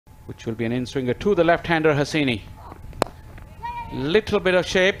which will be an in-swinger to the left-hander Hasini. Little bit of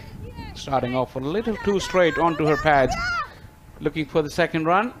shape, starting off a little too straight onto her pads, looking for the second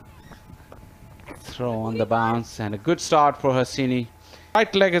run. Throw on the bounce and a good start for Hasini.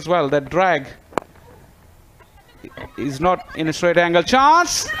 Right leg as well, that drag is not in a straight angle.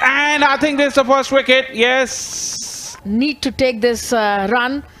 Chance, and I think this is the first wicket. Yes, need to take this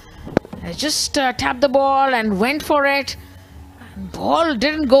run. Just tapped the ball and went for it. Ball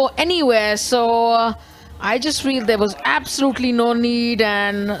didn't go anywhere, so I just feel there was absolutely no need,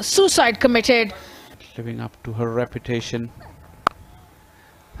 and suicide committed. Living up to her reputation.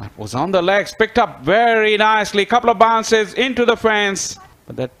 That was on the legs, picked up very nicely. Couple of bounces into the fence,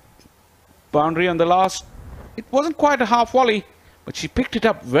 but that boundary on the last, it wasn't quite a half volley, but she picked it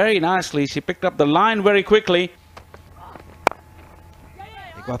up very nicely. She picked up the line very quickly.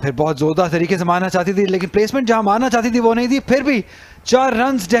 एक बार फिर बहुत जोरदार तरीके से मारना चाहती थी, लेकिन प्लेसमेंट जहां मारना चाहती थी वो नहीं थी. फिर भी 4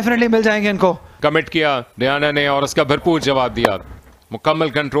 रन्स डेफिनेटली मिल जाएंगे इनको. कमिट किया रियाना ने और उसका भरपूर जवाब दिया. मुकम्मल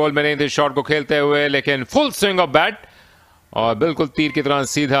कंट्रोल में नहीं थे शॉट को खेलते हुए, लेकिन फुल स्विंग ऑफ बैट और बिल्कुल तीर की तरह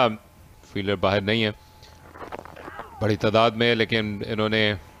सीधा. फील्डर बाहर नहीं है बड़ी तादाद में, लेकिन इन्होंने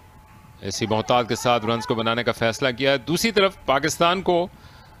ऐसी मोहतात के साथ रन्स को बनाने का फैसला किया. दूसरी तरफ पाकिस्तान को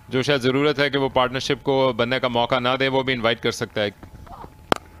जो शायद ज़रूरत है कि वो पार्टनरशिप को बनने का मौका ना दे, वो भी इन्वाइट कर सकता है.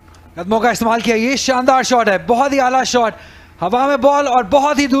 कदमों का इस्तेमाल किया. ये शानदार शॉट है, बहुत ही आला शॉट. हवा में बॉल और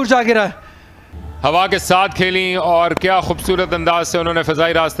बहुत ही दूर जा गिरा. हवा के साथ खेली और क्या खूबसूरत अंदाज से उन्होंने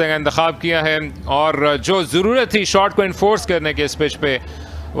फ़ज़ाई रास्ते का इंतखाब किया है, और जो ज़रूरत थी शॉट को इन्फोर्स करने के इस पिच पे,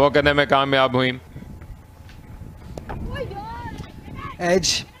 वो करने में कामयाब हुई.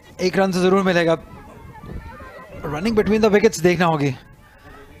 एज 1 रन तो जरूर मिलेगा. रनिंग बिटवीन द विकेट्स देखना होगी.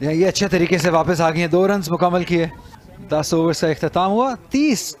 ये अच्छे तरीके से वापस आ गई हैं. 2 रन मुकम्मल किए. 10 ओवर का इख्तिताम हुआ.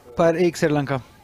 30 पर 1 श्रीलंका.